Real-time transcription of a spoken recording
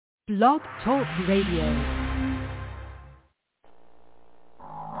Blog Talk Radio.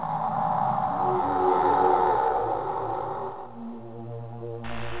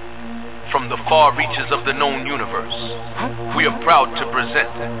 From the far reaches of the known universe, we are proud to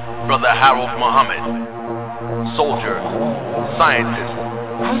present Brother Harold Muhammad, soldier, scientist,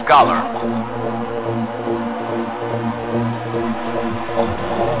 scholar,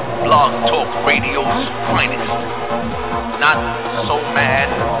 Blog Talk Radio's finest, not so mad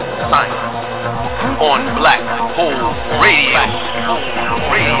science, on Black Hole Radio.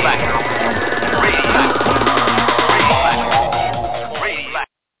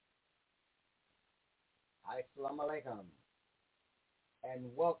 Assalamu alaikum, and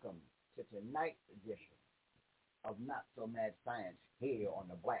welcome to tonight's edition of Not So Mad Science here on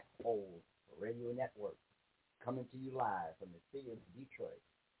the Black Hole Radio Network, coming to you live from the city of Detroit.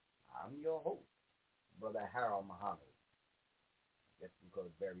 I'm your host, Brother Harold Muhammad. Just because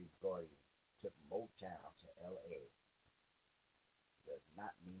Barry Gordy took Motown to L.A. does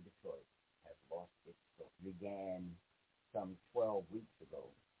not mean Detroit has lost its soul. Began some 12 weeks ago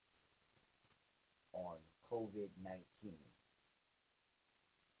on COVID-19.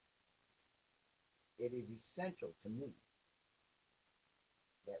 It is essential to me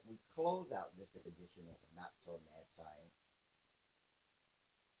that we close out this edition of Not So Mad Science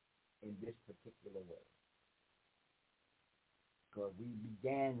in this particular way. Because we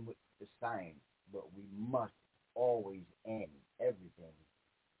began with the science, but we must always end everything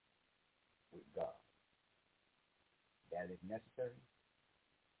with God. That is necessary.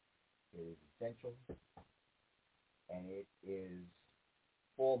 It is essential. And it is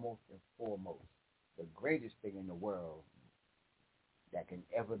foremost and foremost the greatest thing in the world that can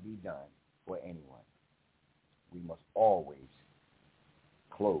ever be done for anyone. We must always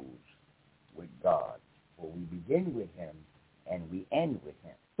close with God, for we begin with Him and we end with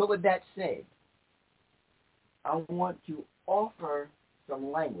Him. So with that said, I want to offer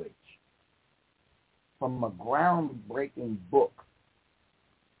some language from a groundbreaking book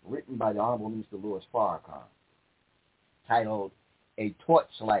written by the Honorable Minister Louis Farrakhan, titled A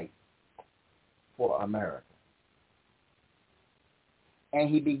Torchlight for America. And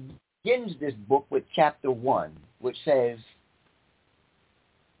he begins this book with chapter 1, which says,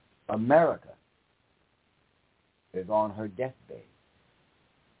 America is on her deathbed.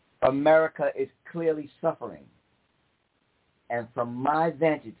 America is clearly suffering. And from my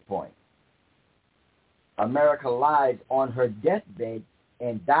vantage point, America lies on her deathbed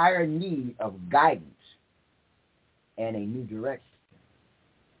in dire need of guidance and a new direction.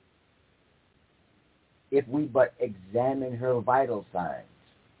 If we but examine her vital signs,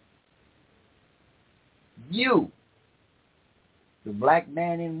 you, the black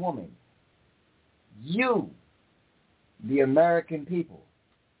man and woman, you, the American people,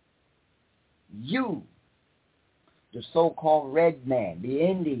 you, the so-called red man, the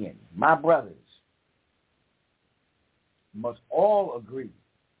Indian, my brothers, must all agree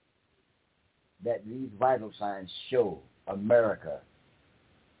that these vital signs show America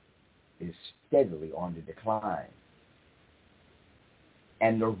is steadily on the decline.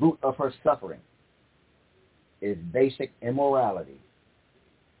 And the root of her suffering is basic immorality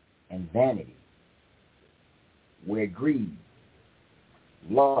and vanity, where greed,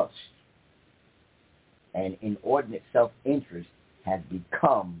 lust, and inordinate self-interest has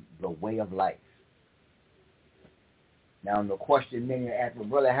become the way of life. Now, the question many are asking,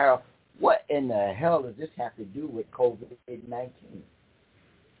 Brother Harold, what in the hell does this have to do with COVID-19?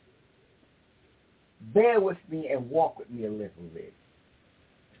 Bear with me and walk with me a little bit.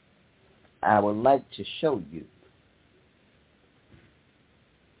 I would like to show you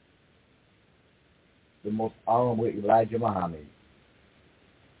the Most Honorable Elijah Muhammad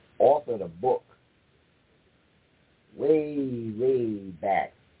authored a book way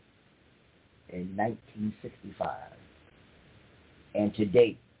back in 1965. And to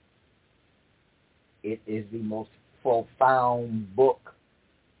date, it is the most profound book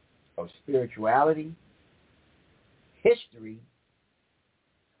of spirituality, history,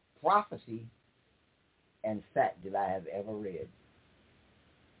 prophecy, and fact that I have ever read.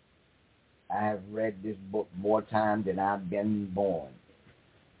 I have read this book more times than I've been born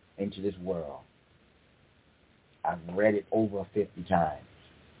into this world. I've read it over 50 times,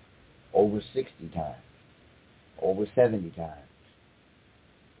 over 60 times, over 70 times.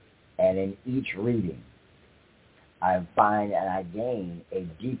 And in each reading, I find and I gain a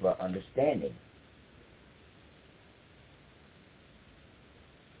deeper understanding.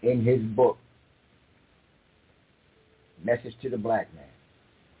 In his book, Message to the Black Man,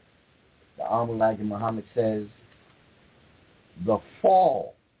 the Honorable Elijah Muhammad says, the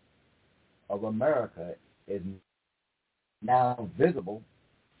fall of America is now visible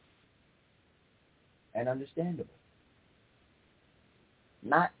and understandable.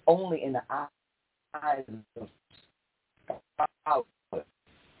 Not only in the eyes of scholars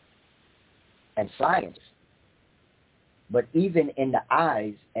and science, but even in the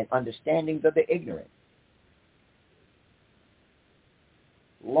eyes and understandings of the ignorant.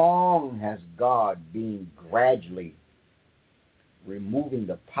 Long has God been gradually removing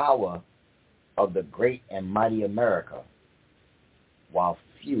the power of the great and mighty America, while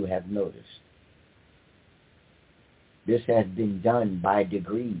few have noticed. This has been done by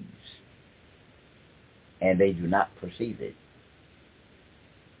degrees, and they do not perceive it.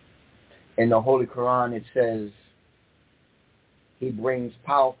 In the Holy Quran it says, He brings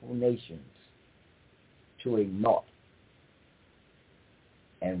powerful nations to a naught,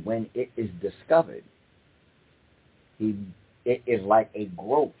 and when it is discovered, it is like a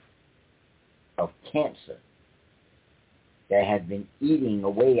growth of cancer that has been eating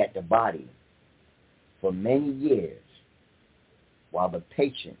away at the body for many years, while the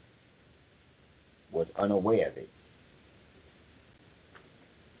patient was unaware of it.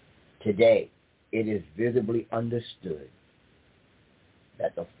 Today, it is visibly understood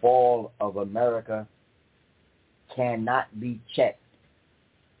that the fall of America cannot be checked.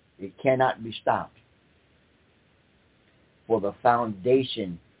 It cannot be stopped, for the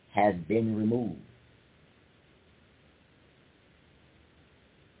foundation has been removed.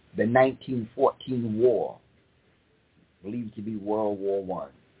 The 1914 war, believed to be World War I,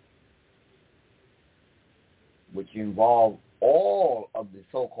 which involved all of the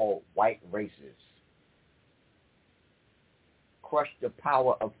so-called white races, crushed the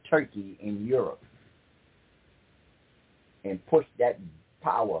power of Turkey in Europe and pushed that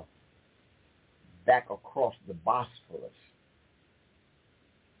power back across the Bosphorus.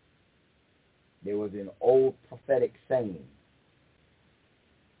 There was an old prophetic saying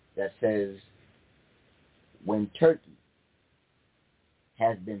that says, when Turkey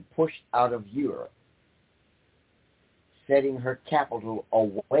has been pushed out of Europe, setting her capital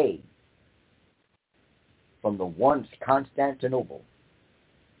away from the once Constantinople,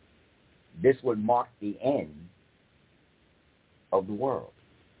 this would mark the end of the world.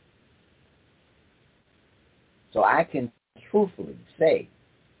 So I can truthfully say,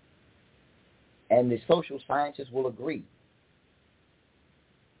 and the social scientists will agree,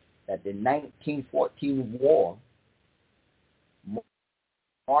 that the 1914 war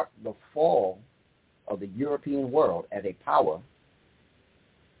marked the fall of the European world as a power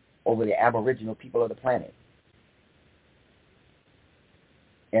over the aboriginal people of the planet.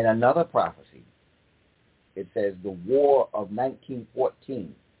 In another prophecy, it says the War of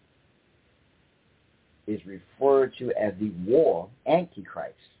 1914 is referred to as the War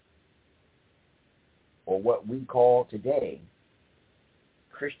Antichrist, or what we call today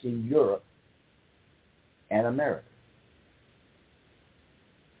Christian Europe and America.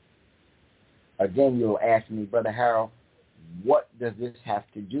 Again, you'll ask me, Brother Harold, what does this have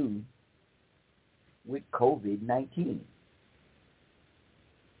to do with COVID-19?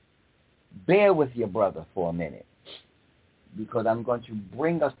 Bear with your brother for a minute, because I'm going to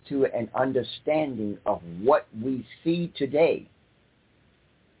bring us to an understanding of what we see today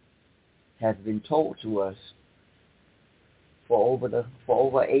has been told to us for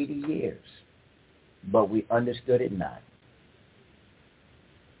over 80 years, but we understood it not.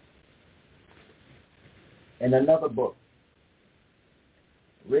 In another book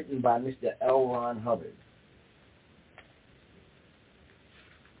written by Mr. L. Ron Hubbard,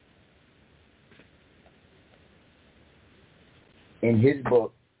 in his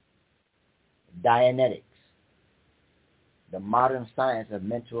book, Dianetics, the Modern Science of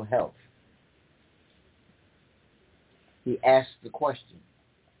Mental Health, he asks the question,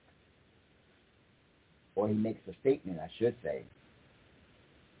 or he makes a statement, I should say,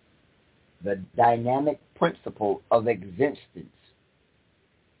 the dynamic principle of existence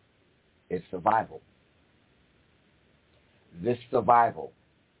is survival. This survival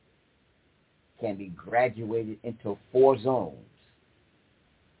can be graduated into 4 zones,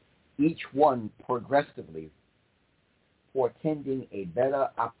 each one progressively portending a better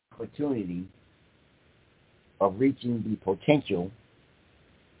opportunity of reaching the potential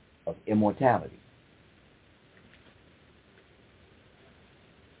of immortality.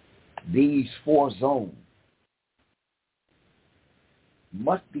 These 4 zones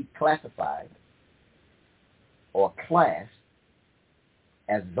must be classified or classed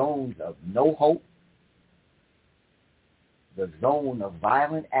as zones of no hope, the zone of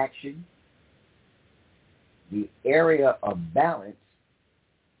violent action, the area of balance,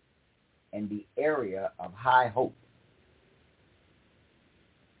 and the area of high hope.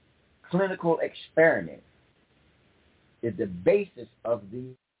 Clinical experiment is the basis of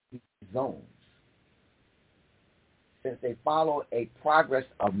these zones, since they follow a progress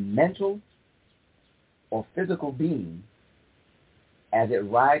of mental or physical being as it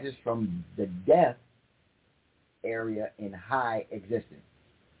rises from the death area in high existence.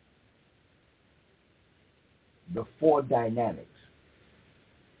 The four dynamics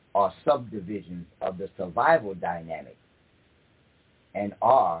are subdivisions of the survival dynamic and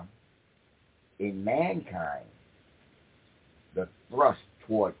are, in mankind, the thrust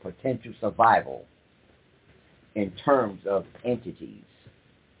toward potential survival in terms of entities.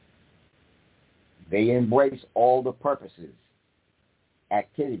 They embrace all the purposes,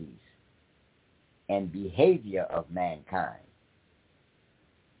 activities, and behavior of mankind.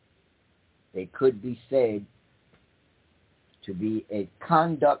 They could be said to be a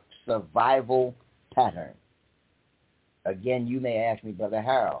conduct survival pattern. Again, you may ask me, Brother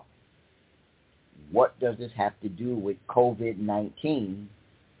Harold, what does this have to do with COVID-19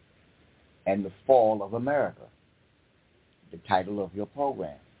 and the fall of America? The title of your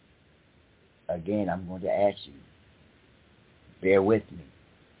program. Again, I'm going to ask you, bear with me.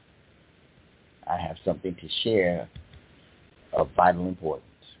 I have something to share of vital importance.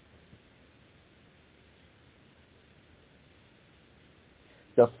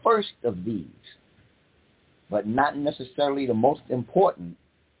 The first of these, but not necessarily the most important,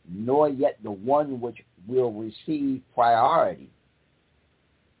 nor yet the one which will receive priority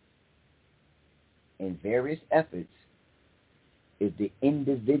in various efforts, is the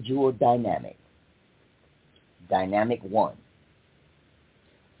individual dynamic. Dynamic 1,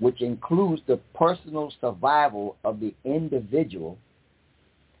 which includes the personal survival of the individual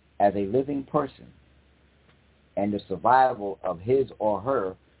as a living person and the survival of his or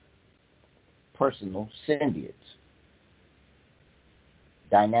her personal symbiotes.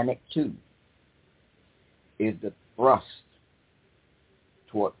 Dynamic 2 is the thrust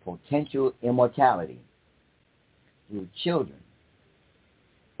toward potential immortality through children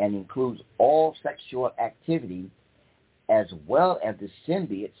and includes all sexual activity as well as the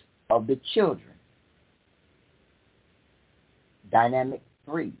symbiotes of the children. Dynamic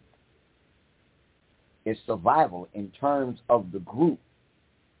 3 is survival in terms of the group,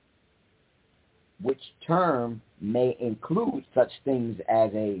 which term may include such things as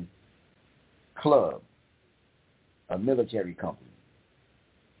a club, a military company,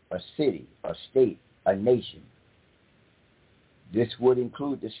 a city, a state, a nation. This would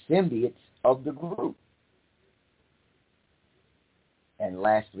include the symbiotes of the group. And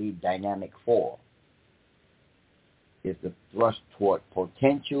lastly, dynamic 4 is the thrust toward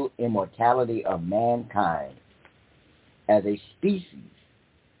potential immortality of mankind as a species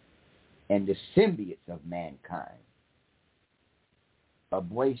and the symbiotes of mankind.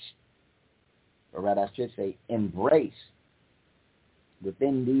 Embrace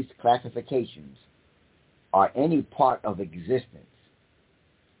within these classifications are any part of existence,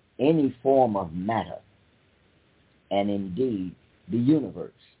 any form of matter, and indeed the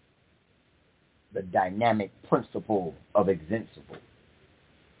universe, the dynamic principle of existence.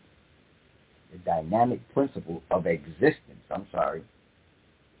 The dynamic principle of existence,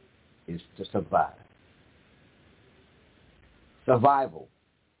 is to survive. Survival,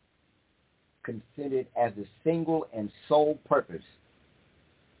 considered as the single and sole purpose,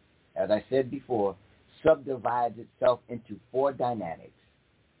 as I said before, subdivides itself into four dynamics.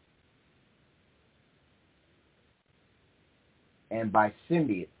 And by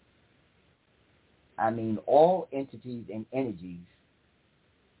symbiote, I mean all entities and energies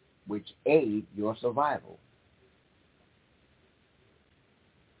which aid your survival.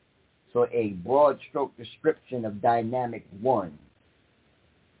 So a broad stroke description of dynamic 1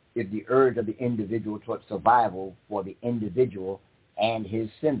 is the urge of the individual towards survival for the individual and his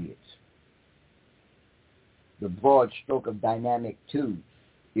symbiotes. The broad stroke of dynamic 2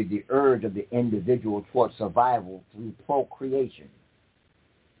 is the urge of the individual towards survival through procreation.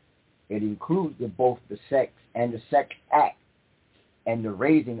 It includes both the sex and the sex act and the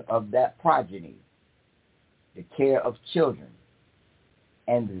raising of that progeny, the care of children,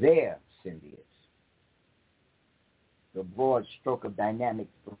 and their symbiotes. The broad stroke of dynamic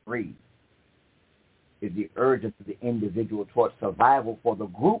 3 is the urge of the individual towards survival for the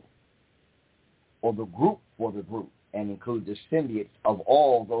group or the group for the group, and includes the symbiotes of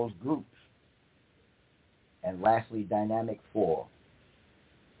all those groups. And lastly, dynamic 4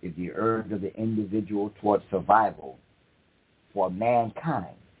 is the urge of the individual towards survival for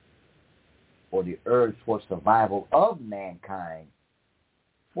mankind, or the urge towards survival of mankind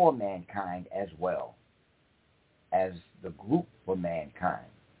for mankind as well as the group for mankind,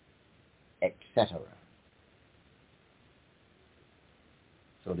 etc.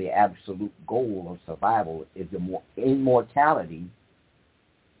 So the absolute goal of survival is the immortality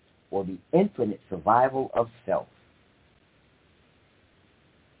or the infinite survival of self.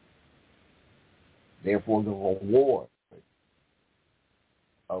 Therefore, the reward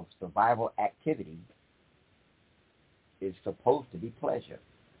of survival activity is supposed to be pleasure.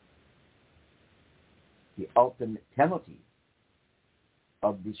 The ultimate penalty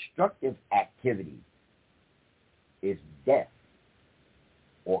of destructive activity is death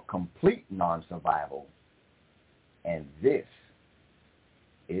or complete non-survival, and this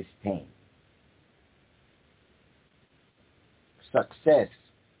is pain. Success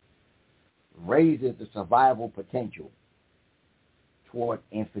raises the survival potential toward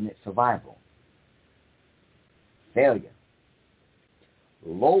infinite survival. Failure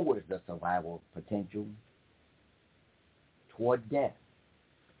lowers the survival potential toward death.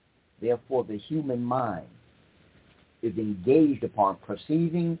 Therefore, the human mind is engaged upon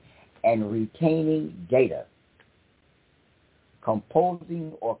perceiving and retaining data,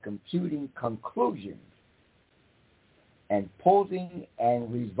 composing or computing conclusions, and posing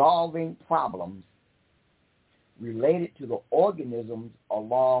and resolving problems related to the organisms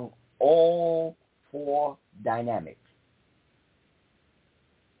along all four dynamics.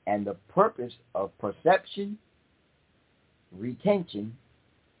 And the purpose of perception, retention,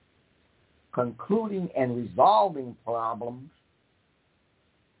 concluding and resolving problems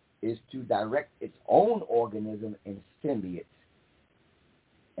is to direct its own organism and symbiotes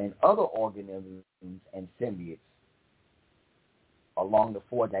and other organisms and symbiotes along the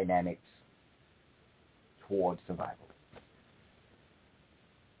four dynamics towards survival.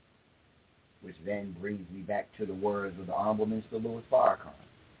 Which then brings me back to the words of the Honorable Minister Louis Farrakhan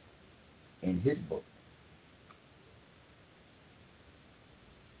in his book,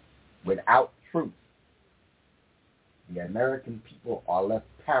 Without truth, the American people are left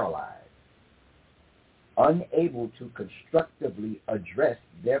paralyzed, unable to constructively address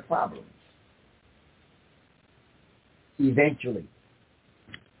their problems. Eventually,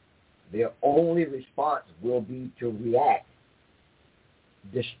 their only response will be to react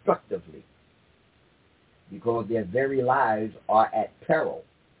destructively because their very lives are at peril,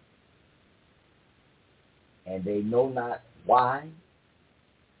 and they know not why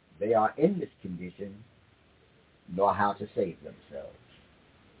they are in this condition, nor how to save themselves.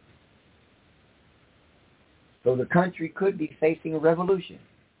 So the country could be facing a revolution.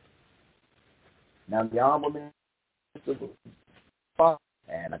 Now, the Honorable Minister,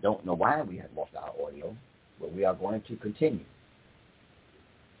 and I don't know why we have lost our audio, but we are going to continue.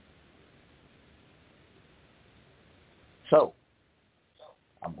 So,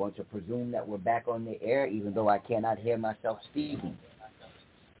 I'm going to presume that we're back on the air, even though I cannot hear myself speaking.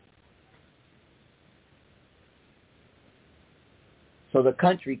 So the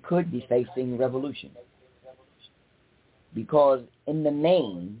country could be facing revolution because in the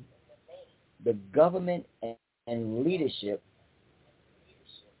main, the government and leadership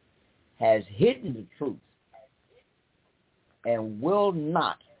has hidden the truth and will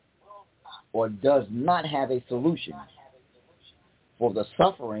not or does not have a solution for the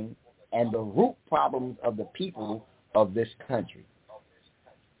suffering and the root problems of the people of this country.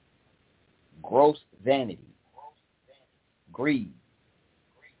 Gross vanity, greed,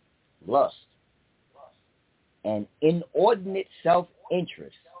 lust, and inordinate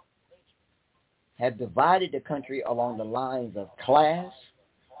self-interest have divided the country along the lines of class,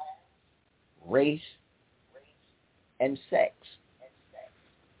 race, and sex.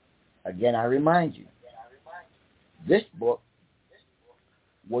 Again, I remind you, this book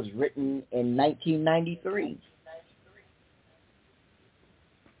was written in 1993.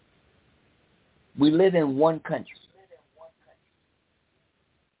 We live in one country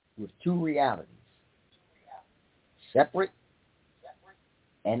with two realities, separate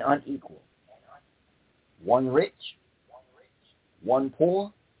and unequal. One rich, one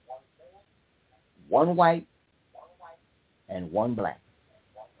poor, one white, and one black.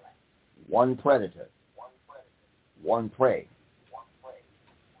 One predator, one prey.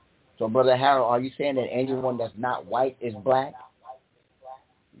 So, Brother Harold, are you saying that anyone that's not white is black?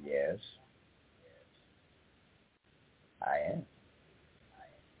 Yes, I am.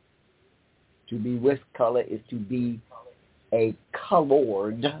 To be with color is to be a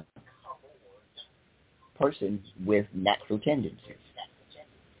colored person with natural tendencies.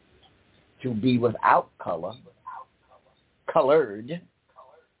 To be without color, colored,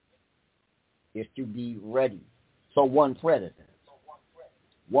 is to be ready. So one predator,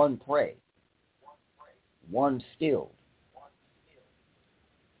 one prey, one stilled,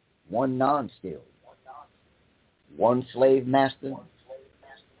 one non-stilled, one slave master,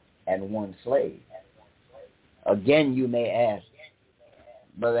 and one slave. Again, you may ask,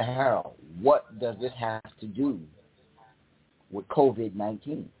 Brother Harold, what does this have to do with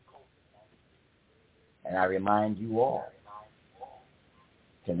COVID-19? And I remind you all,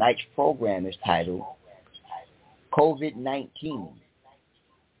 tonight's program is titled COVID-19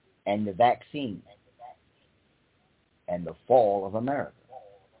 and the Vaccine and the Fall of America.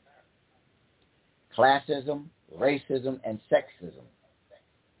 Classism, racism, and sexism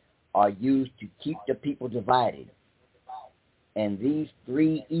are used to keep the people divided, and these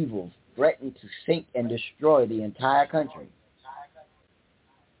three evils threaten to sink and destroy the entire country.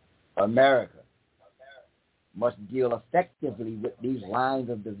 America must deal effectively with these lines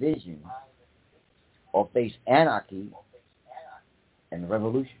of division or face anarchy and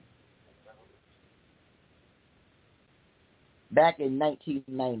revolution. Back in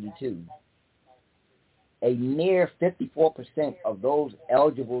 1992, a near 54% of those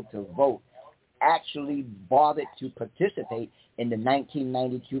eligible to vote actually bothered to participate in the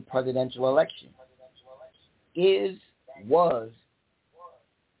 1992 presidential election. Was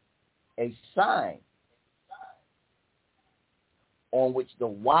a sign on which the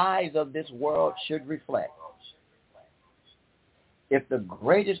wise of this world should reflect. If the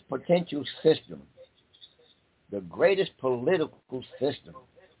greatest potential system, the greatest political system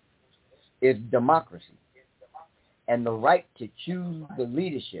is democracy and the right to choose the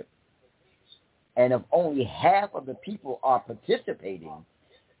leadership, and if only half of the people are participating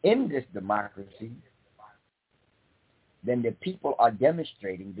in this democracy, then the people are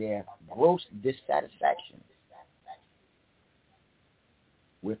demonstrating their gross dissatisfaction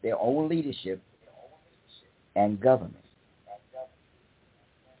with their own leadership and government.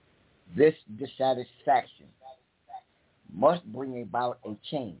 This dissatisfaction must bring about a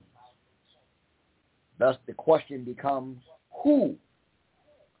change. Thus, the question becomes, who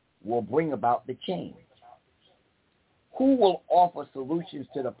will bring about the change? Who will offer solutions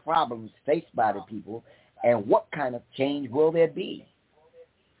to the problems faced by the people, and what kind of change will there be?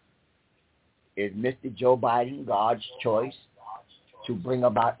 Is Mr. Joe Biden God's choice to bring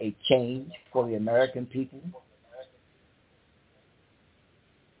about a change for the American people?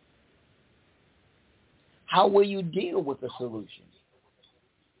 How will you deal with the solution?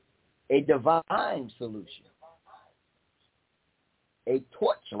 A divine solution. A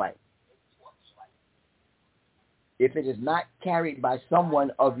torchlight. If it is not carried by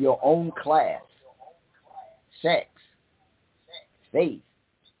someone of your own class, sex, faith,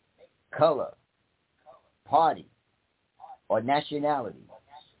 color, party, or nationality,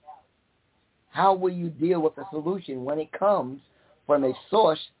 how will you deal with the solution when it comes from a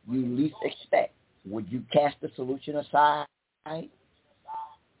source you least expect? Would you cast the solution aside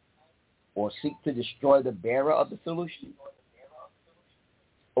or seek to destroy the bearer of the solution?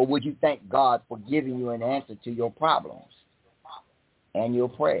 Or would you thank God for giving you an answer to your problems and your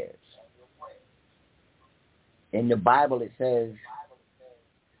prayers? In the Bible it says,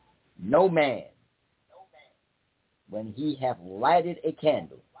 no man, when he hath lighted a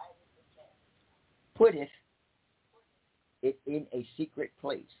candle, putteth it in a secret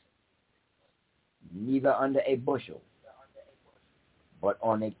place, neither under a bushel, but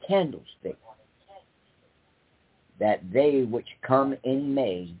on a candlestick, that they which come in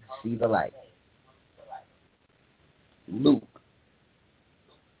may see the light. Luke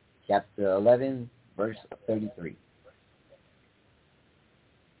chapter 11, verse 33.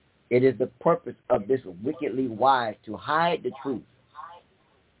 It is the purpose of this wickedly wise to hide the truth,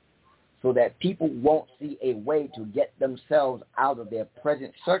 so that people won't see a way to get themselves out of their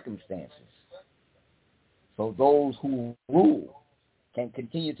present circumstances. So those who rule can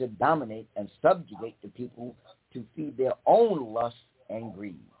continue to dominate and subjugate the people to feed their own lust and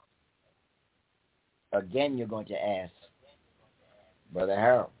greed. Again, you're going to ask, Brother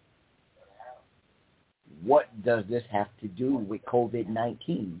Harold, what does this have to do with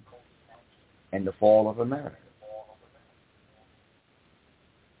COVID-19 and the fall of America?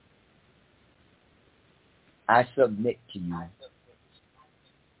 I submit to you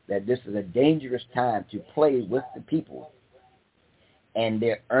that this is a dangerous time to play with the people and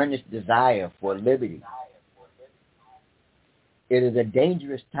their earnest desire for liberty. It is a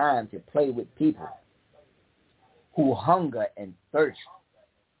dangerous time to play with people who hunger and thirst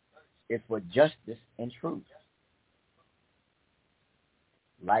is for justice and truth.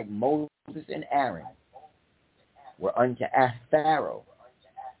 Like Moses and Aaron were unto Pharaoh,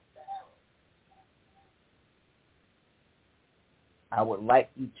 I would like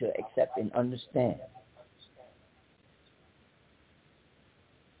you to accept and understand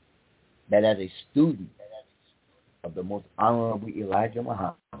that as a student of the most honorable Elijah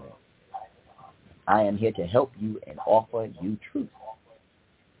Muhammad, I am here to help you and offer you truth.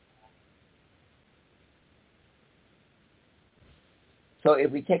 So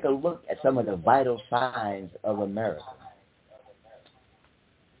if we take a look at some of the vital signs of America,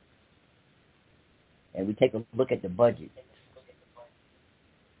 and we take a look at the budget,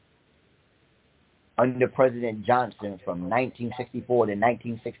 under President Johnson from 1964 to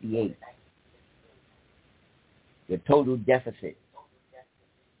 1968, the total deficit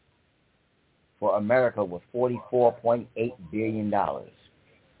for America was $44.8 billion. Well,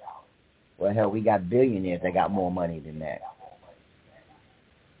 hell, we got billionaires that got more money than that.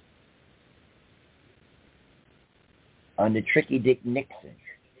 Under Tricky Dick Nixon,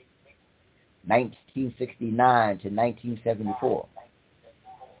 1969 to 1974,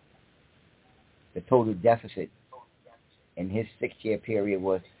 the total deficit in his 6-year period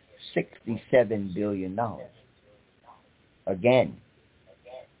was $67 billion. Again,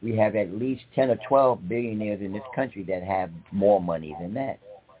 we have at least 10 or 12 billionaires in this country that have more money than that.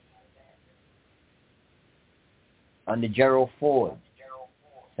 Under Gerald Ford,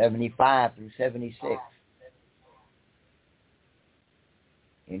 75 through 76,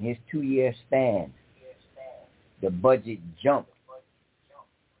 in his 2-year span, the budget jumped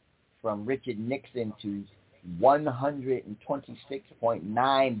from Richard Nixon to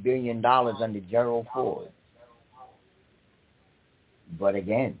 $126.9 billion under Gerald Ford. But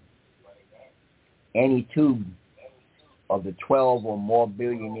again, any two of the 12 or more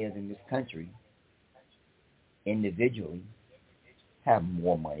billionaires in this country individually have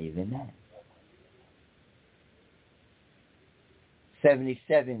more money than that.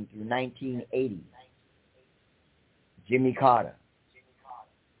 77 through 1980, Jimmy Carter,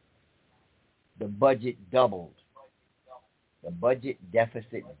 the budget doubled. The budget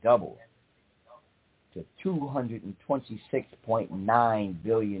deficit doubled to $226.9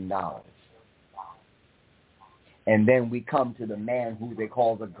 billion. And then we come to the man who they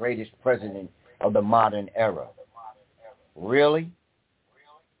call the greatest president of the modern era. Really?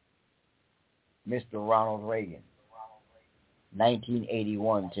 Mr. Ronald Reagan,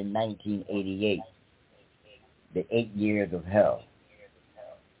 1981 to 1988, the 8 years of hell.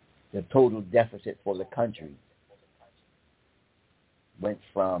 The total deficit for the country went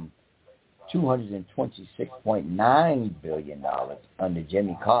from $226.9 billion under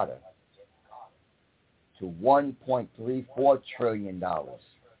Jimmy Carter to $1.34 trillion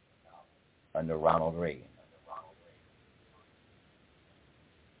under Ronald Reagan.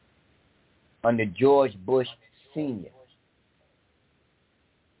 Under George Bush Sr.,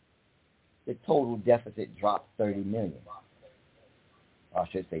 the total deficit dropped 30 million. Or I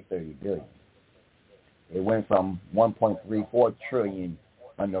should say 30 billion. It went from 1.34 trillion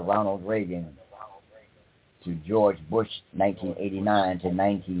under Ronald Reagan to George Bush 1989 to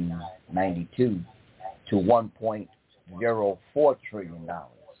 1992 to $1.04 trillion.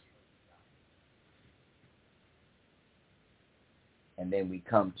 And then we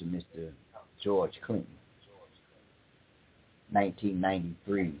come to Mr. George Clinton,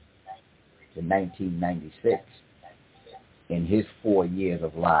 1993 to 1996. In his 4 years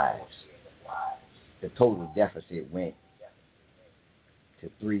of lives, the total deficit went to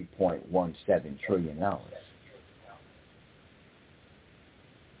 $3.17 trillion.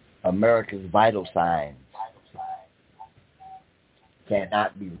 America's vital signs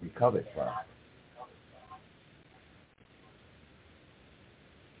cannot be recovered from.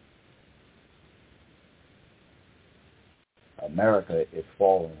 America is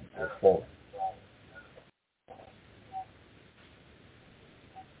falling,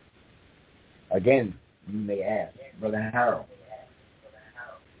 Again, you may ask, Brother Harold,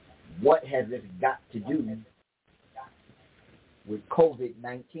 what has this got to do with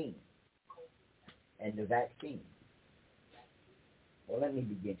COVID-19 and the vaccine? Well, let me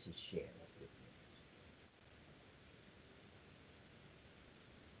begin to share this with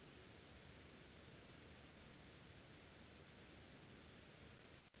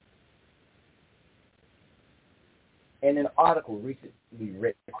you. In an article recently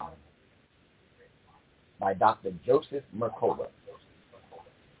written by Dr. Joseph Mercola,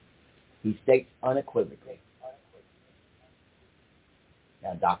 he states unequivocally.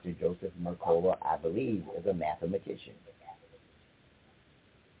 Now, Dr. Joseph Mercola, I believe, is a mathematician.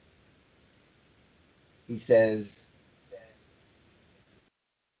 He says,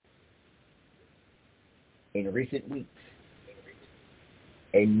 in recent weeks,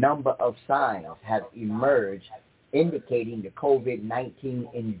 a number of signs have emerged indicating the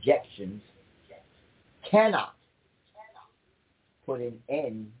COVID-19 injections cannot put an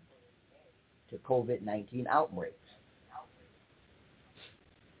end to COVID-19 outbreaks.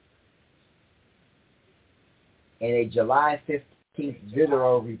 In a July 15th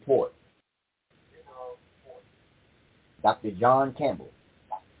Visual report, Dr. John Campbell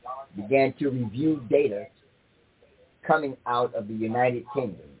began to review data coming out of the United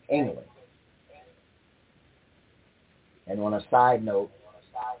Kingdom, England. And on a side note,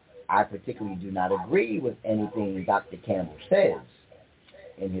 I particularly do not agree with anything Dr. Campbell says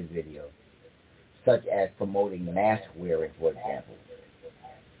in his video, such as promoting mask wearing, for example,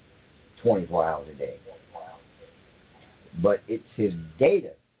 24 hours a day. But it's his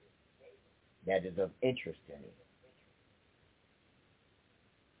data that is of interest to me.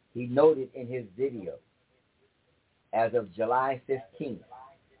 He noted in his video, as of July 15th,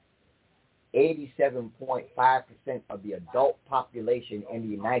 87.5% of the adult population in the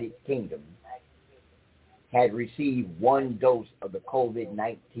United Kingdom had received one dose of the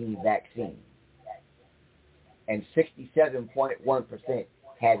COVID-19 vaccine, and 67.1%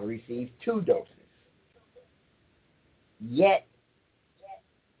 had received two doses. Yet,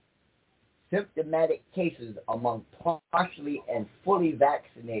 symptomatic cases among partially and fully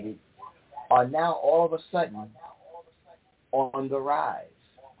vaccinated are now all of a sudden on the rise,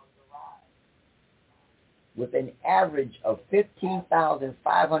 with an average of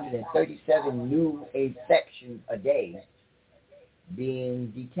 15,537 new infections a day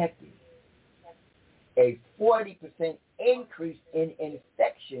being detected, a 40% increase in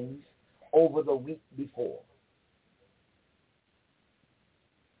infections over the week before.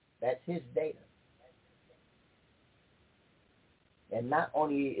 That's his data. And not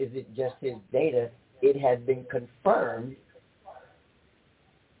only is it just his data, it has been confirmed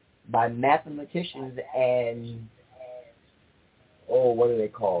by mathematicians and, what are they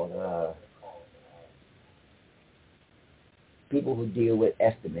called? People who deal with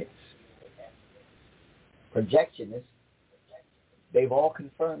estimates, projectionists. They've all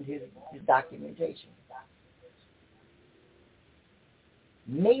confirmed his documentation.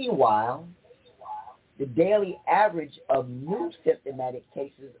 Meanwhile, the daily average of new symptomatic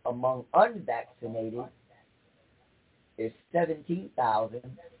cases among unvaccinated is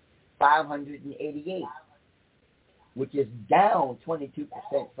 17,588, which is down 22%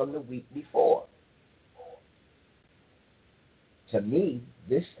 from the week before. To me,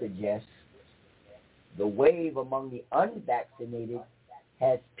 this suggests the wave among the unvaccinated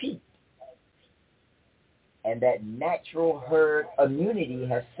has peaked, and that natural herd immunity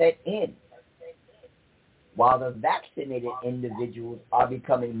has set in, while the vaccinated individuals are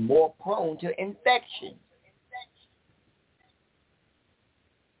becoming more prone to infection.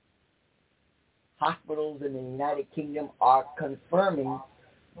 Hospitals in the United Kingdom are confirming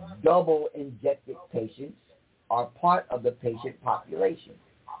double-injected patients are part of the patient population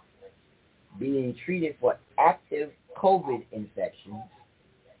being treated for active COVID infections.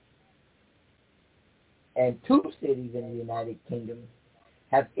 And 2 cities in the United Kingdom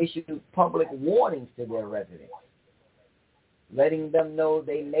have issued public warnings to their residents, letting them know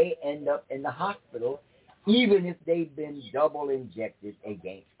they may end up in the hospital even if they've been double injected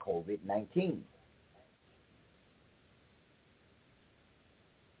against COVID-19.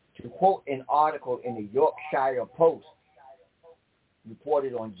 To quote an article in the Yorkshire Post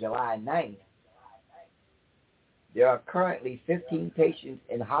reported on July 9th, there are currently 15 patients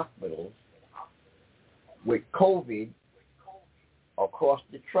in hospitals with COVID across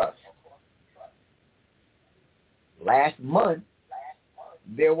the trust. Last month,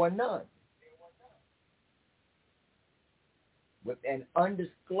 there were none, with an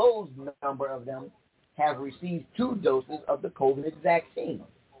undisclosed number of them have received 2 doses of the COVID vaccine.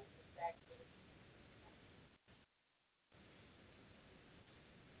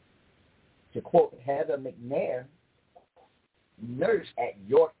 To quote Heather McNair, nurse at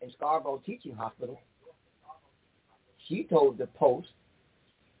York and Scarborough Teaching Hospital, she told the Post,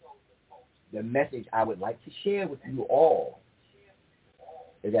 the message I would like to share with you all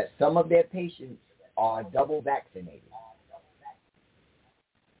is that some of their patients are double vaccinated.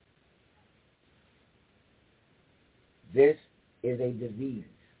 This is a disease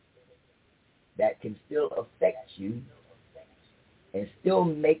that can still affect you and still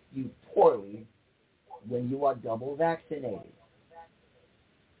make you poorly when you are double vaccinated.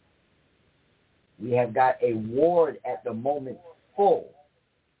 We have got a ward at the moment full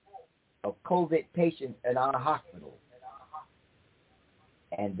of COVID patients in our hospital,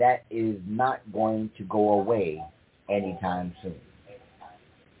 and that is not going to go away anytime soon.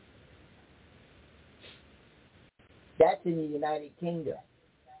 That's in the United Kingdom.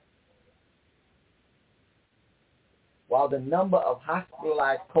 While the number of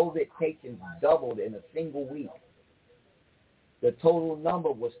hospitalized COVID patients doubled in a single week, the total number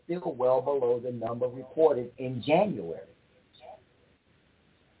was still well below the number reported in January.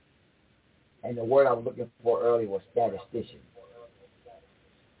 And the word I was looking for earlier was statistician.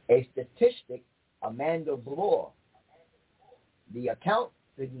 A statistic, Amanda Bloor, the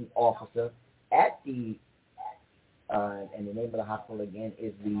accounting officer at the, and the name of the hospital again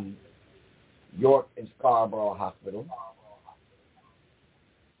is the York and Scarborough Hospital.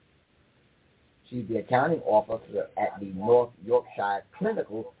 She's the accounting officer at the North Yorkshire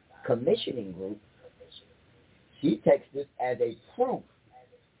Clinical Commissioning Group. She takes this as a proof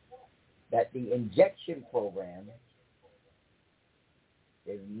that the injection program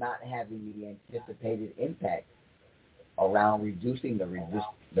is not having the anticipated impact around reducing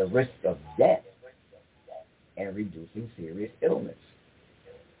the risk of death and reducing serious illness.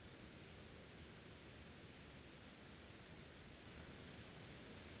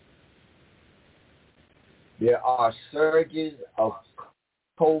 There are surges of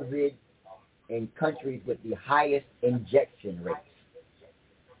COVID in countries with the highest injection rates.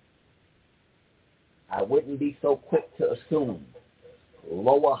 I wouldn't be so quick to assume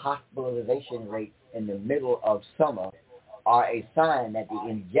lower hospitalization rates in the middle of summer are a sign that the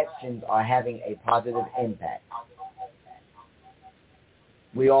injections are having a positive impact.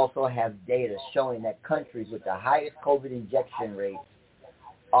 We also have data showing that countries with the highest COVID injection rates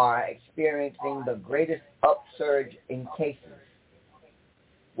are experiencing the greatest upsurge in cases,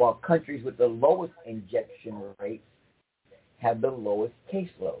 while countries with the lowest injection rates have the lowest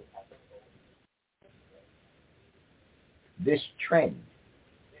caseload. This trend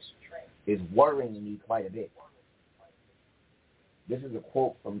is worrying me quite a bit. This is a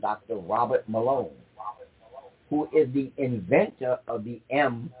quote from Dr. Robert Malone, who is the inventor of the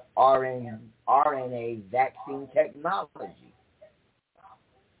mRNA vaccine technology.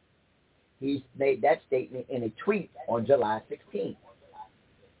 He made that statement in a tweet on July 16th.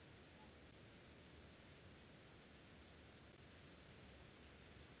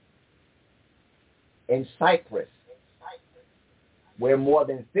 In Cyprus, where more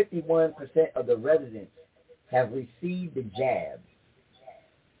than 51% of the residents have received the jab,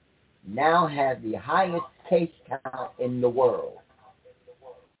 now has the highest case count in the world.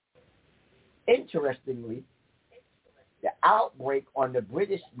 Interestingly, the outbreak on the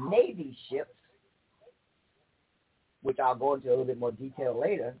British Navy ships, which I'll go into a little bit more detail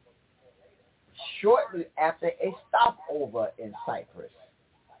later, shortly after a stopover in Cyprus.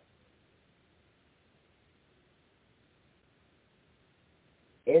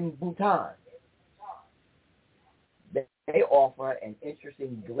 In Bhutan, they offer an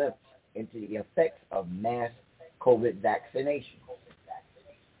interesting glimpse into the effects of mass COVID vaccination.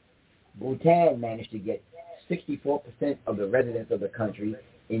 Bhutan managed to get 64% of the residents of the country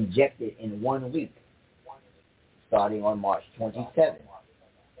injected in 1 week, starting on March 27th.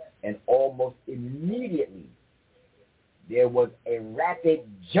 And almost immediately, there was a rapid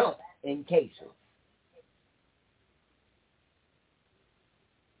jump in cases.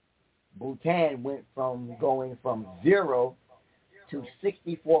 Bhutan went from going from 0 to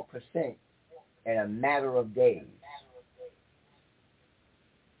 64% in a matter of days.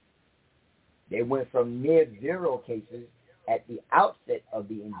 They went from near 0 cases at the outset of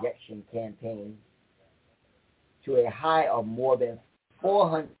the injection campaign to a high of more than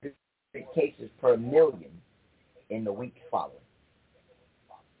 400 cases per million in the weeks following.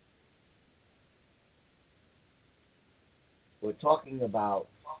 We're talking about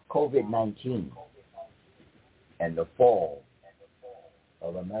COVID-19 and the fall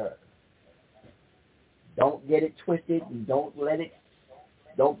of America. Don't get it twisted and don't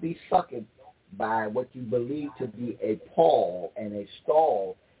be suckered by what you believe to be a pall and a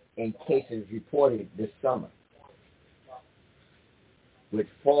stall in cases reported this summer. With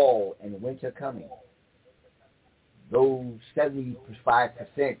fall and winter coming, those 75%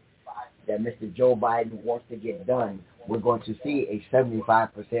 that Mr. Joe Biden wants to get done, we're going to see a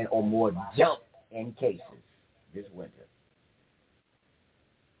 75% or more jump in cases this winter.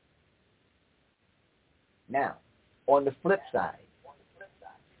 Now, on the flip side,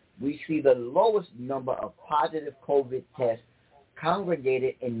 we see the lowest number of positive COVID tests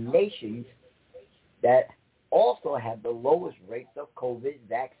congregated in nations that also have the lowest rates of COVID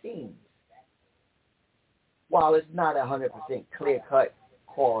vaccines. While it's not 100% clear-cut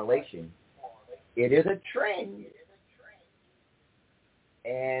correlation, it is a trend.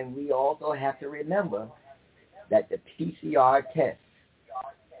 And we also have to remember that the PCR tests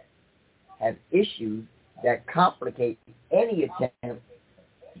have issues that complicate any attempt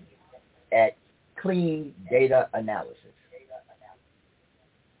at clean data analysis.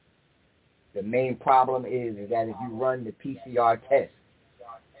 The main problem is that if you run the PCR test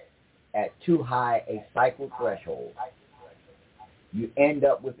at too high a cycle threshold, you end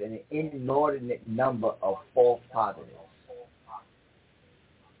up with an inordinate number of false positives.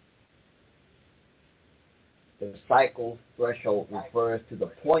 The cycle threshold refers to the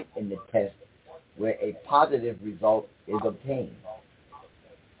point in the test where a positive result is obtained.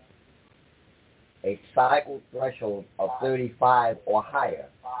 A cycle threshold of 35 or higher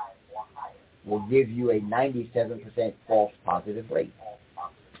will give you a 97% false positive rate.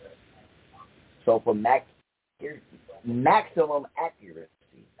 So for maximum accuracy,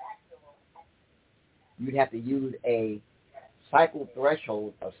 you'd have to use a cycle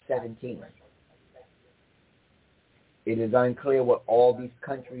threshold of 17. It is unclear what all these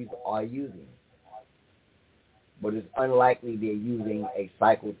countries are using, but it's unlikely they're using a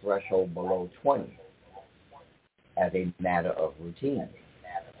cycle threshold below 20 as a matter of routine.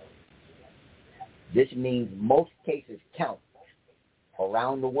 This means most cases count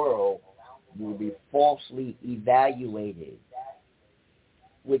around the world will be falsely evaluated,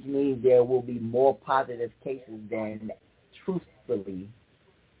 which means there will be more positive cases than truthfully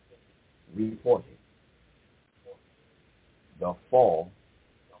reported. The fall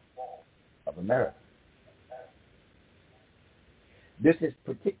of America. This is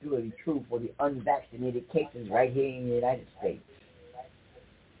particularly true for the unvaccinated cases right here in the United States,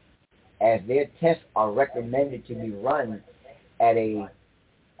 as their tests are recommended to be run at a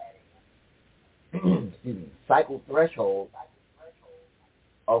cycle threshold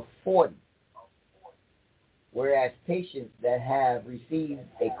of 40, whereas patients that have received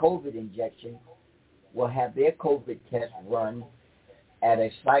a COVID injection will have their COVID test run at a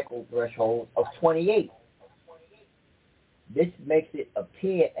cycle threshold of 28. This makes it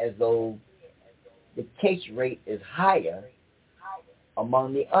appear as though the case rate is higher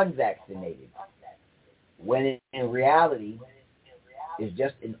among the unvaccinated, when in reality is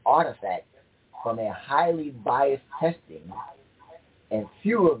just an artifact from a highly biased testing, and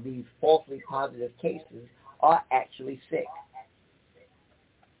few of these falsely positive cases are actually sick.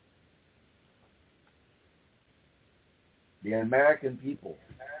 The American people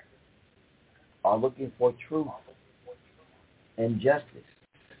are looking for truth and justice.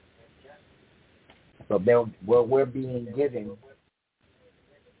 So we're being given,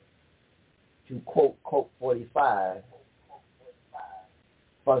 to quote 45,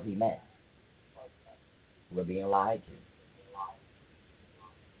 fuzzy math. We're being lied to.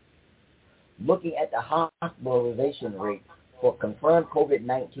 Looking at the hospitalization rate for confirmed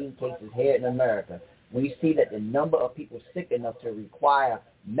COVID-19 cases here in America, we see that the number of people sick enough to require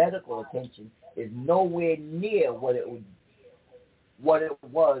medical attention is nowhere near what it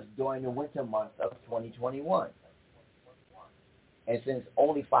was during the winter months of 2021. And since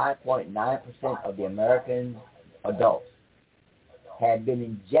only 5.9% of the American adults had been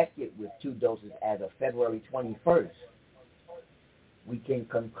injected with 2 doses as of February 21st, we can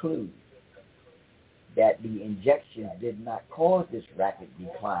conclude that the injections did not cause this rapid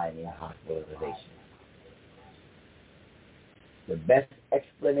decline in hospitalization. The best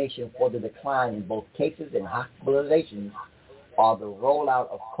explanation for the decline in both cases and hospitalizations are the rollout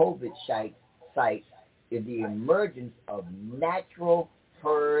of COVID sites is the emergence of natural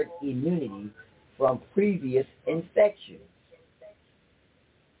herd immunity from previous infections.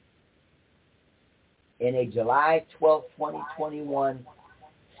 In a July 12, 2021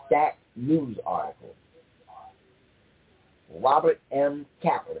 Stat News article, Robert M.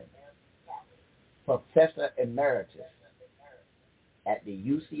 Kaplan, Professor Emeritus at the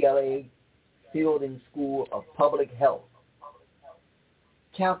UCLA Fielding School of Public Health,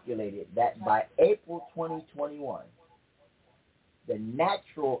 calculated that by April 2021, the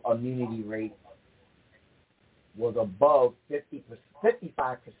natural immunity rate was above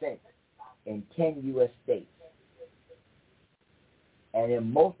 55% in 10 U.S. states. And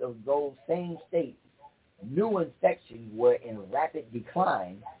in most of those same states, new infections were in rapid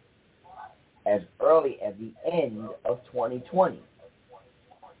decline as early as the end of 2020,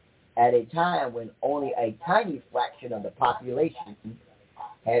 at a time when only a tiny fraction of the population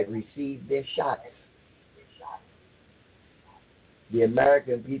had received their shots. The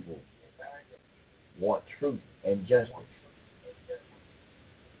American people want truth and justice.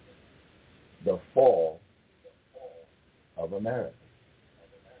 The fall of America.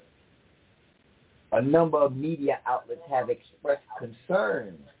 A number of media outlets have expressed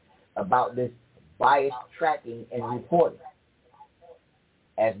concerns about this biased tracking and reporting,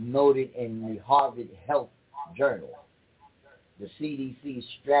 As noted in the Harvard Health Journal, the CDC's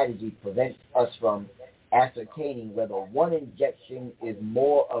strategy prevents us from ascertaining whether one injection is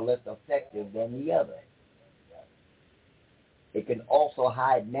more or less effective than the other. It can also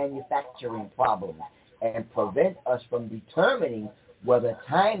hide manufacturing problems and prevent us from determining whether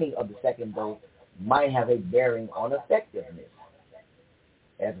timing of the second dose might have a bearing on effectiveness,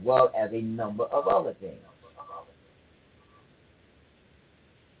 as well as a number of other things.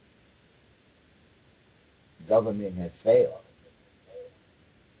 Government has failed,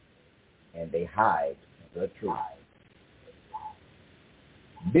 and they hide the truth.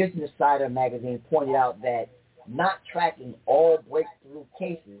 Business Insider magazine pointed out that not tracking all breakthrough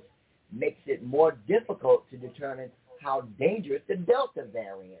cases makes it more difficult to determine how dangerous the Delta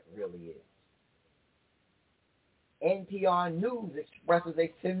variant really is. NPR News expresses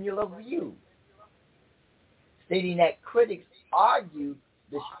a similar view, stating that critics argue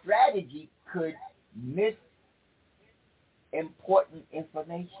the strategy could miss important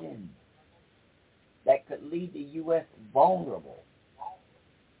information that could leave the U.S. vulnerable,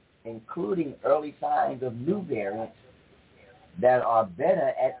 including early signs of new variants that are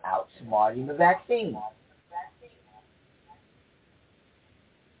better at outsmarting the vaccine.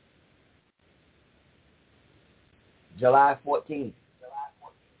 July 14th,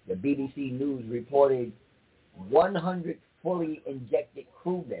 the BBC News reported 100 fully injected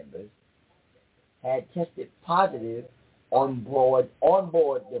crew members had tested positive on board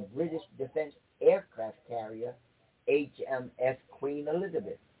the British Defence aircraft carrier HMS Queen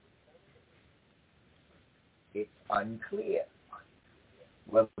Elizabeth. It's unclear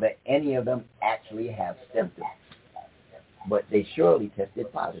whether any of them actually have symptoms, but they surely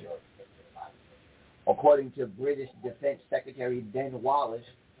tested positive. According to British Defence Secretary Ben Wallace,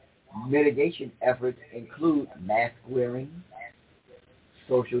 mitigation efforts include mask wearing,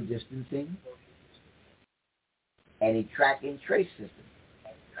 social distancing, and a track and trace system.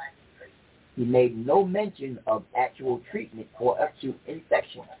 He made no mention of actual treatment for acute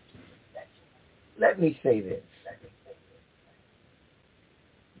infection. Let me say this.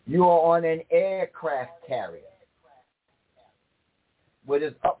 You are on an aircraft carrier where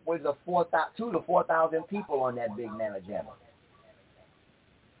there's upwards of 2,000 to 4,000 people on that big mamma jamma.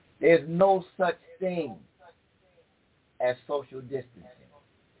 There's no such thing as social distancing.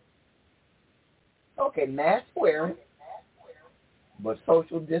 Okay, mask wearing, but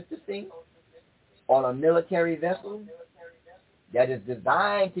social distancing on a military vessel that is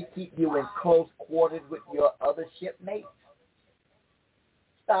designed to keep you in close quarters with your other shipmates?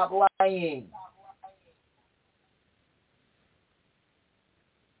 Stop lying.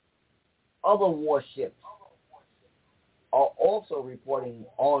 Other warships are also reporting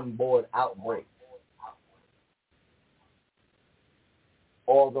onboard outbreaks,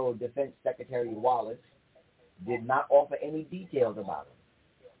 although Defense Secretary Wallace did not offer any details about it.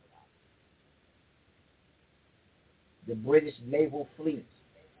 The British Naval Fleet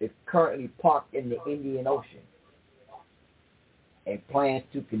is currently parked in the Indian Ocean and plans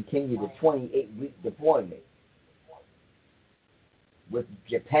to continue the 28-week deployment with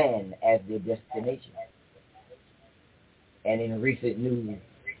Japan as their destination. And in recent news,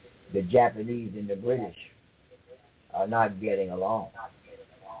 the Japanese and the British are not getting along,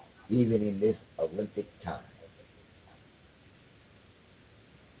 even in this Olympic time.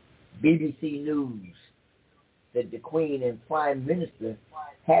 BBC News said the Queen and Prime Minister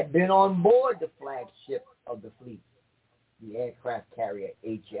had been on board the flagship of the fleet, the aircraft carrier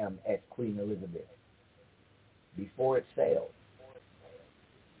HMS Queen Elizabeth, before it sailed.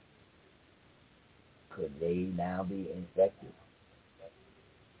 Could they now be infected?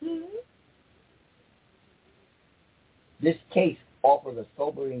 Mm-hmm. This case offers a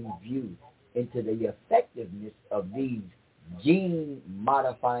sobering view into the effectiveness of these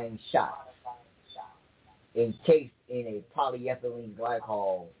gene-modifying shots encased in a polyethylene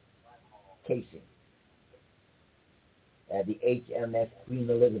glycol casing. The HMS Queen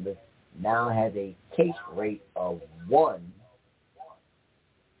Elizabeth now has a case rate of 1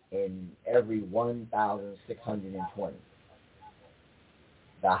 in every 1,620.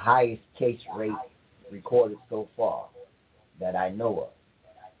 The highest case rate recorded so far that I know of.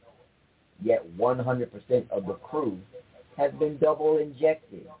 Yet 100% of the crew has been double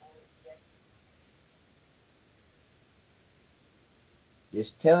injected. This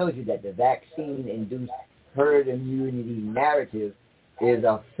tells you that the vaccine-induced herd immunity narrative is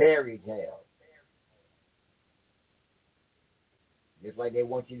a fairy tale. Just like they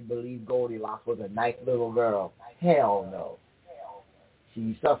want you to believe Goldilocks was a nice little girl. Hell no.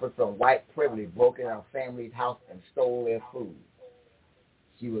 She suffered from white privilege, broke in her family's house, and stole their food.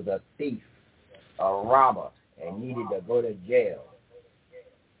 she was a thief, a robber, and needed to go to jail.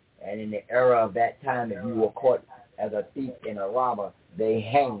 And in the era of that time, if you were caught as a thief and a robber, they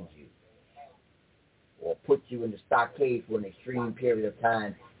hanged you or put you in the stockade for an extreme period of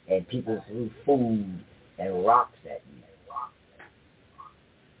time, and people threw food and rocks at you.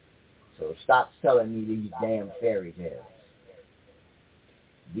 So stop selling me these damn fairy tales.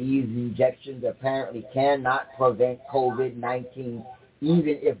 These injections apparently cannot prevent COVID-19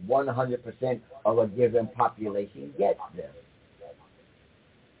 even if 100% of a given population gets them.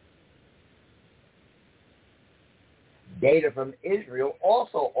 Data from Israel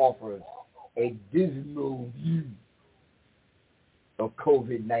also offers a dismal view of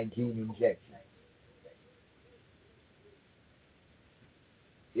COVID-19 injections.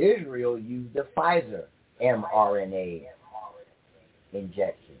 Israel used the Pfizer mRNA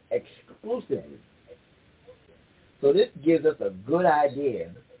injection exclusively. So this gives us a good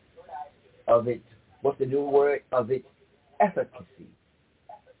idea of its, what's the new word, of its efficacy,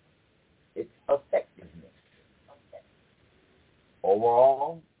 its effectiveness.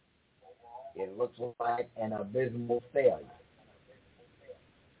 Overall, it looks like an abysmal failure,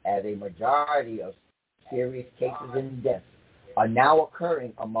 as a majority of serious cases and deaths are now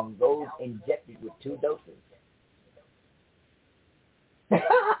occurring among those injected with 2 doses.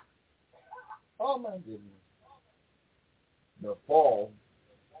 Oh my goodness. The fall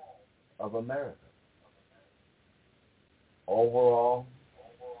of America. Overall,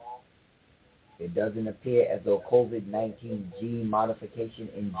 it doesn't appear as though COVID-19 gene modification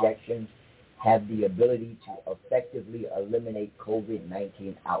injections have the ability to effectively eliminate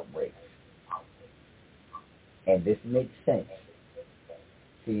COVID-19 outbreaks. And this makes sense,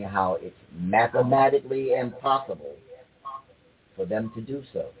 seeing how it's mathematically impossible for them to do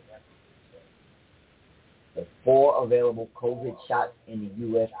so. The 4 available COVID shots in the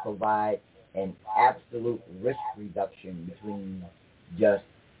U.S. provide an absolute risk reduction between just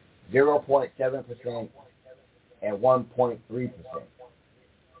 0.7% and 1.3%.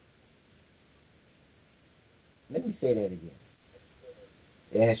 Let me say that again.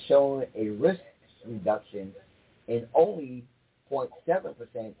 It has shown a risk reduction in only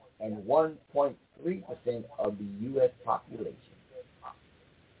 0.7% and 1.3% of the U.S. population.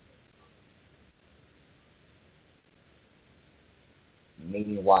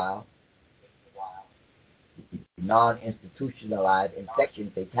 Meanwhile, the non-institutionalized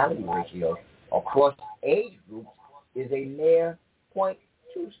infection fatality ratio across age groups is a mere 0.26%.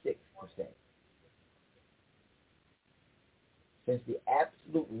 Since the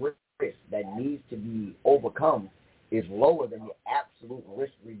absolute risk that needs to be overcome is lower than the absolute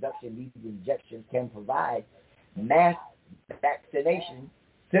risk reduction these injections can provide, mass vaccination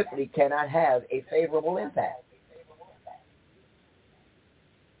simply cannot have a favorable impact.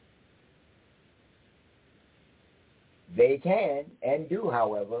 They can, and do,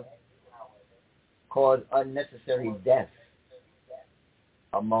 however, cause unnecessary deaths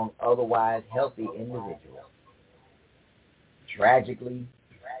among otherwise healthy individuals. Tragically,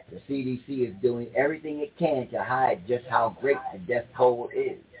 the CDC is doing everything it can to hide just how great the death toll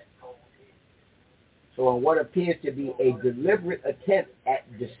is. So in what appears to be a deliberate attempt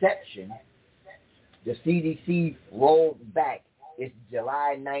at deception, the CDC rolled back its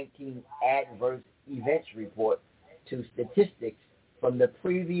July 19 adverse events report to statistics from the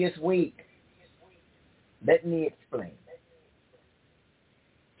previous week. Let me explain.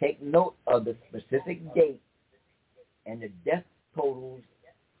 Take note of the specific date and the death totals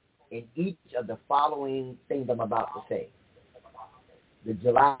in each of the following things I'm about to say. The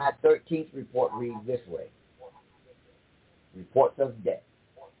July 13th report reads this way. Reports of death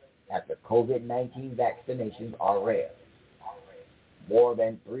after COVID-19 vaccinations are rare. More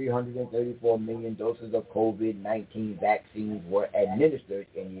than 334 million doses of COVID-19 vaccines were administered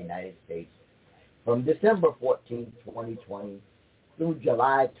in the United States from December 14, 2020 through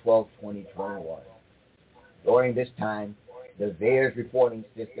July 12, 2021. During this time, the VAERS reporting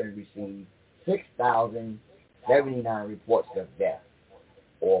system received 6,079 reports of death,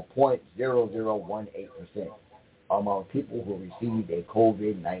 or 0.0018%, among people who received a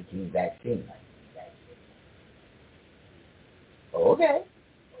COVID-19 vaccine. Okay.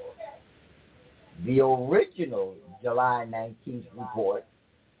 The original July 19th report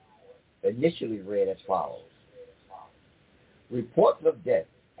initially read as follows. Reports of death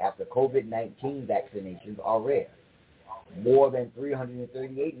after COVID-19 vaccinations are rare. More than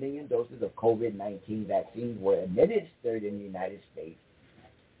 338 million doses of COVID-19 vaccines were administered in the United States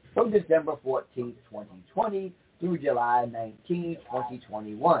from December 14, 2020 through July 19,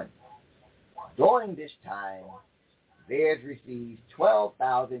 2021. During this time, VAERS received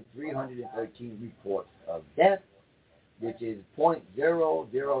 12,313 reports of death, which is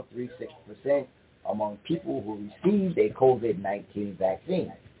 0.0036% among people who received a COVID-19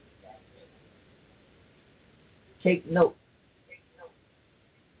 vaccine. Take note,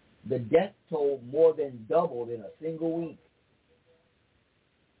 the death toll more than doubled in a single week.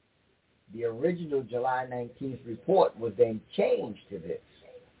 The original July 19th report was then changed to this.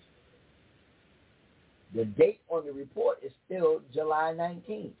 The date on the report is still July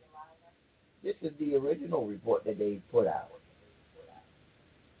 19th. This is the original report that they put out.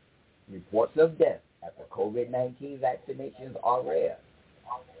 Reports of death after COVID-19 vaccinations are rare.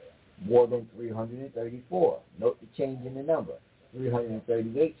 More than 334. Note the change in the number.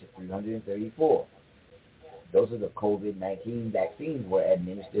 338 to 334. Those are the COVID-19 vaccines were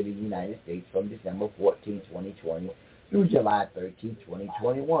administered in the United States from December 14, 2020 through July 13,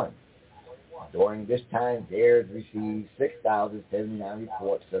 2021. During this time, VAERS received 6,079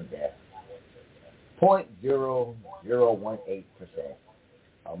 reports of death, 0.0018%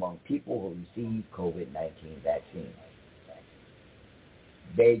 among people who received COVID-19 vaccines.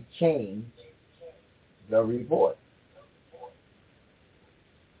 They changed the report.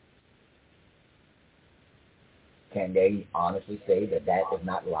 Can they honestly say that that is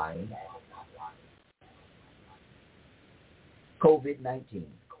not lying? COVID-19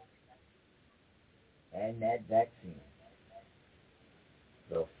 and that vaccine,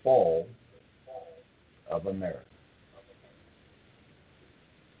 the fall of America.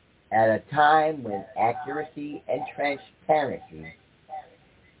 At a time when accuracy and transparency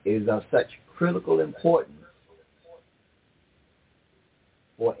is of such critical importance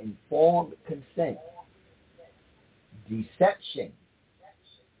for informed consent, deception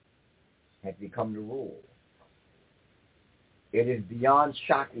has become the rule. It is beyond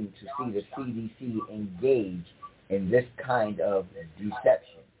shocking to see the CDC engage in this kind of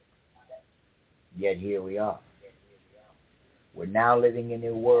deception. Yet here we are. We're now living in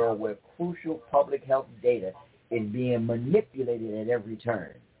a world where crucial public health data is being manipulated at every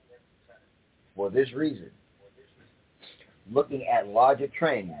turn. For this reason, looking at larger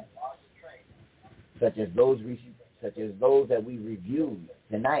trends, such as those that we reviewed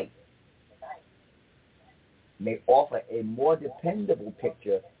tonight, may offer a more dependable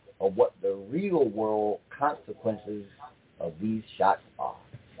picture of what the real world consequences of these shots are.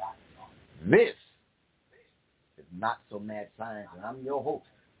 This is Not So Mad Science, and I'm your host,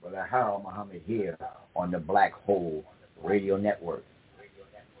 Brother Harold Muhammad, here on the Black Hole Radio Network.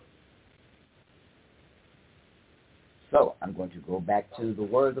 So, I'm going to go back to the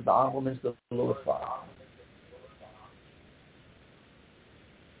words of the Honorable Minister Louis Farrakhan,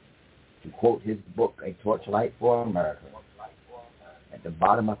 to quote his book, A Torchlight for America, at the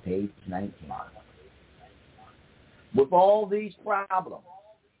bottom of page 19. With all these problems,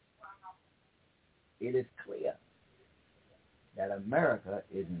 it is clear that America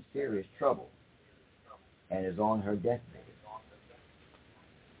is in serious trouble and is on her deathbed.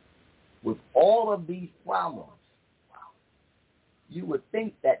 With all of these problems, you would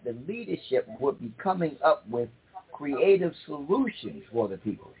think that the leadership would be coming up with creative solutions for the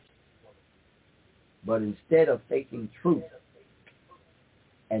people. But instead of facing truth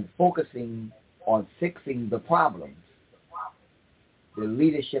and focusing on fixing the problems, the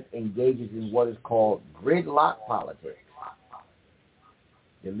leadership engages in what is called gridlock politics.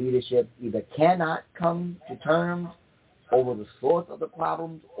 The leadership either cannot come to terms over the source of the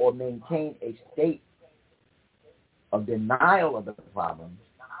problems or maintain a state of denial of the problems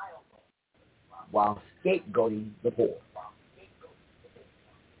while scapegoating the poor.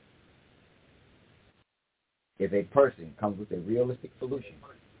 If a person comes with a realistic solution,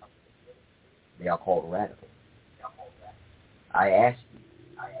 they are called radical. I ask you,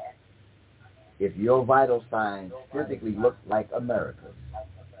 if your vital signs physically look like America's,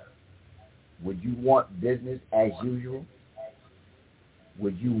 would you want business as usual?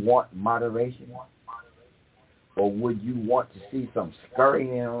 Would you want moderation? Or would you want to see some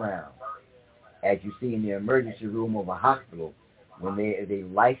scurrying around, as you see in the emergency room of a hospital when there is a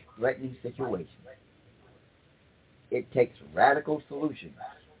life-threatening situation? It takes radical solutions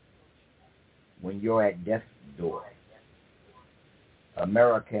when you're at death's door.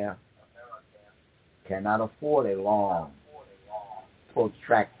 America cannot afford a long,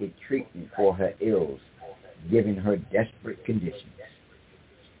 protracted treatment for her ills, given her desperate conditions.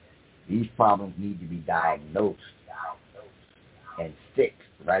 These problems need to be diagnosed and fixed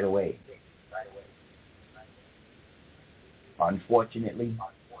right away. Unfortunately,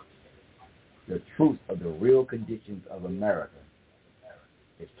 the truth of the real conditions of America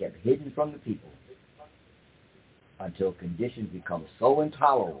is kept hidden from the people until conditions become so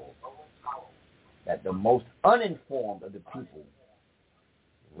intolerable that the most uninformed of the people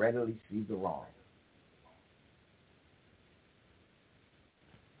readily see the wrong.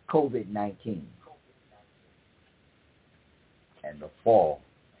 COVID-19 and the fall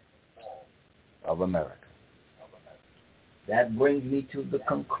of America. That brings me to the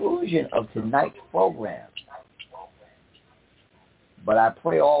conclusion of tonight's program. But I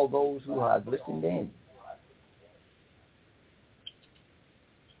pray all those who have listened in,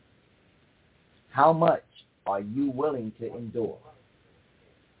 how much are you willing to endure?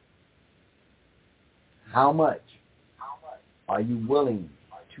 How much are you willing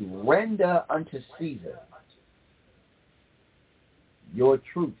to render unto Caesar your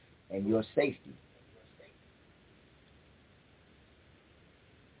truth and your safety?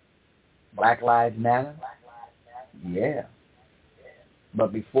 Black Lives Matter? Yeah.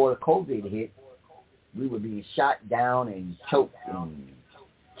 But before the COVID hit, we were being shot down and choked and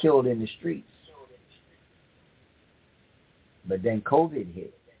killed in the streets. But then COVID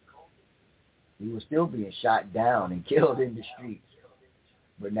hit. We were still being shot down and killed in the streets.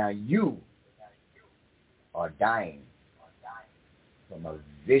 But now you are dying from a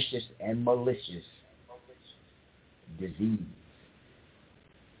vicious and malicious disease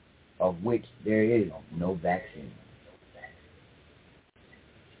of which there is no vaccine.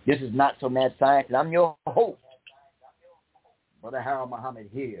 This is Not So Mad Science, and I'm your host, Brother Harold Muhammad,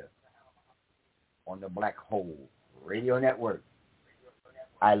 here on the Black Hole Radio Network.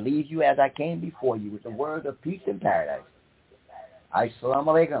 I leave you as I came before you with the word of peace and paradise. Assalamu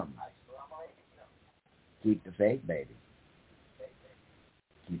alaikum. Keep the faith, baby.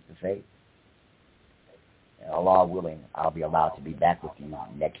 Keep the faith. And Allah willing, I'll be allowed to be back with you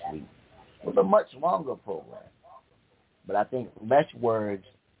next week with a much longer program. But I think less words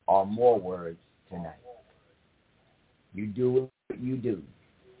are more words tonight. You do what you do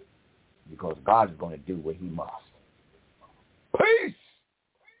because God is going to do what he must. Peace!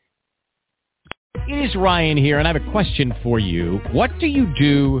 It is Ryan here, and I have a question for you. What do you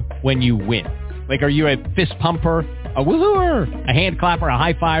do when you win? Like, are you a fist pumper, a woohooer, a hand clapper, a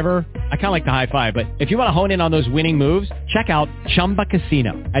high fiver? I kind of like the high five, but if you want to hone in on those winning moves, check out Chumba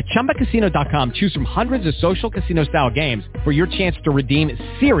Casino. At ChumbaCasino.com, choose from hundreds of social casino-style games for your chance to redeem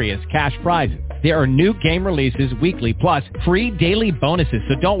serious cash prizes. There are new game releases weekly, plus free daily bonuses,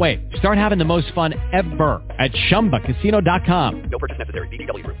 so don't wait. Start having the most fun ever at ChumbaCasino.com. No purchase necessary.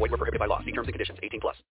 VGW Group. Void where prohibited by law. See terms and conditions. 18+.